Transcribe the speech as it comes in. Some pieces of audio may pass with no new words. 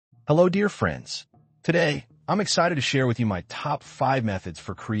Hello, dear friends. Today, I'm excited to share with you my top 5 methods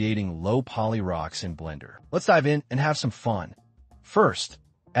for creating low-poly rocks in Blender. Let's dive in and have some fun. First,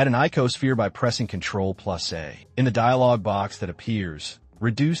 add an icosphere by pressing Ctrl+A. In the dialog box that appears,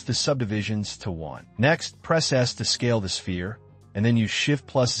 reduce the subdivisions to 1. Next, press S to scale the sphere, and then use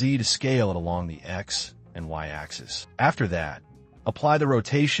Shift+Z to scale it along the X and Y axis. After that, apply the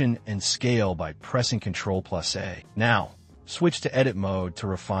rotation and scale by pressing Ctrl+A. Now, switch to edit mode to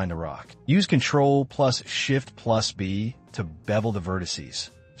refine the rock. Use Ctrl+Shift+B to bevel the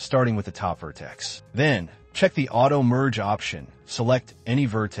vertices, starting with the top vertex. Then, check the Auto Merge option, select any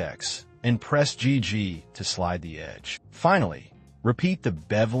vertex, and press GG to slide the edge. Finally, repeat the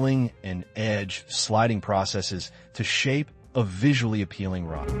beveling and edge sliding processes to shape a visually appealing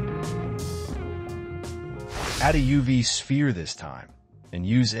rock. Add a UV sphere this time, and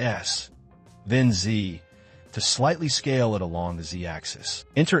use S, then Z, to slightly scale it along the Z-axis.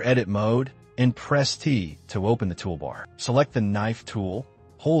 Enter edit mode and press T to open the toolbar. Select the knife tool,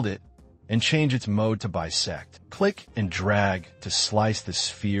 hold it, and change its mode to bisect. Click and drag to slice the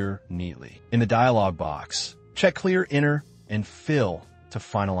sphere neatly. In the dialog box, check Clear Inner and Fill to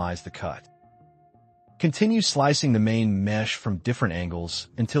finalize the cut. Continue slicing the main mesh from different angles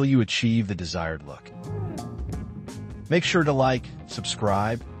until you achieve the desired look. Make sure to like,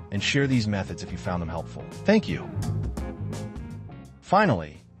 subscribe, and share these methods if you found them helpful. Thank you.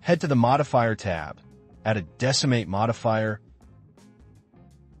 Finally, head to the Modifier tab, add a Decimate modifier,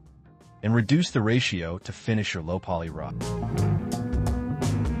 and reduce the ratio to finish your low-poly rock.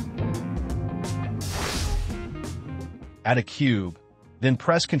 Add a cube, then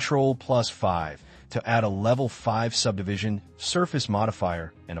press Ctrl+5 to add a Level 5 subdivision surface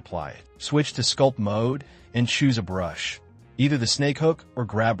modifier and apply it. Switch to Sculpt mode and choose a brush. Either the snake hook or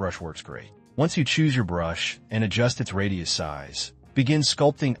grab brush works great. Once you choose your brush and adjust its radius size, begin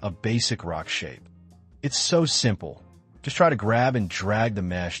sculpting a basic rock shape. It's so simple. Just try to grab and drag the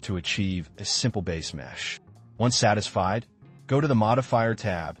mesh to achieve a simple base mesh. Once satisfied, go to the Modifier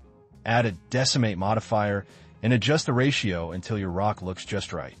tab, add a Decimate modifier, and adjust the ratio until your rock looks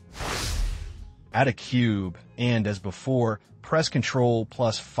just right. Add a cube, and as before, press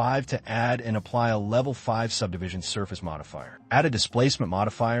Ctrl+5 to add and apply a Level 5 subdivision surface modifier. Add a Displacement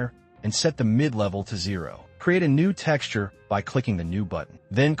modifier and set the mid-level to 0. Create a new texture by clicking the New button.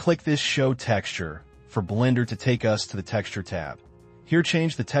 Then click this Show Texture for Blender to take us to the Texture tab. Here,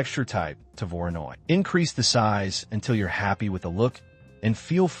 change the texture type to Voronoi. Increase the size until you're happy with the look, and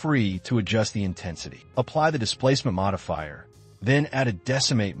feel free to adjust the intensity. Apply the Displacement modifier, then add a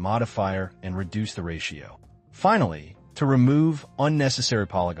Decimate modifier and reduce the ratio. Finally, to remove unnecessary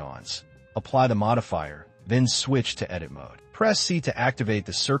polygons, apply the modifier, then switch to edit mode. Press C to activate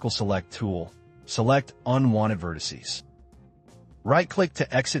the Circle Select tool. Select unwanted vertices. Right-click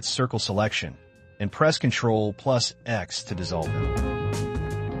to exit circle selection and press Ctrl+X to dissolve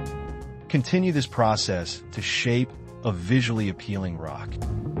them. Continue this process to shape a visually appealing rock.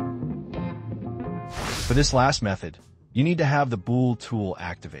 For this last method, you need to have the Bool tool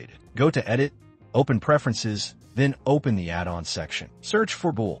activated. Go to Edit, open Preferences, then open the Add-on section. Search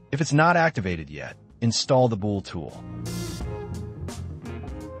for Bool. If it's not activated yet, install the Bool tool.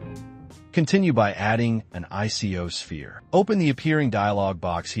 Continue by adding an ICO sphere. Open the appearing dialog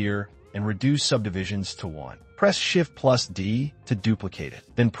box here and reduce subdivisions to 1. Press Shift+D to duplicate it,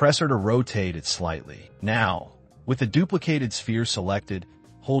 then press R to rotate it slightly. Now, with the duplicated sphere selected,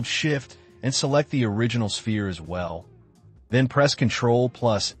 hold Shift and select the original sphere as well. Then press Ctrl+*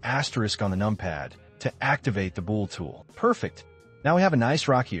 on the numpad to activate the Bool tool. Perfect. Now we have a nice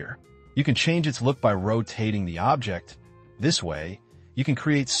rock here. You can change its look by rotating the object. This way, you can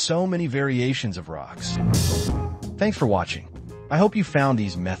create so many variations of rocks. Thanks for watching. I hope you found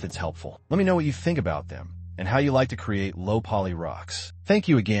these methods helpful. Let me know what you think about them and how you like to create low-poly rocks. Thank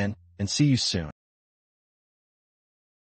you again, and see you soon.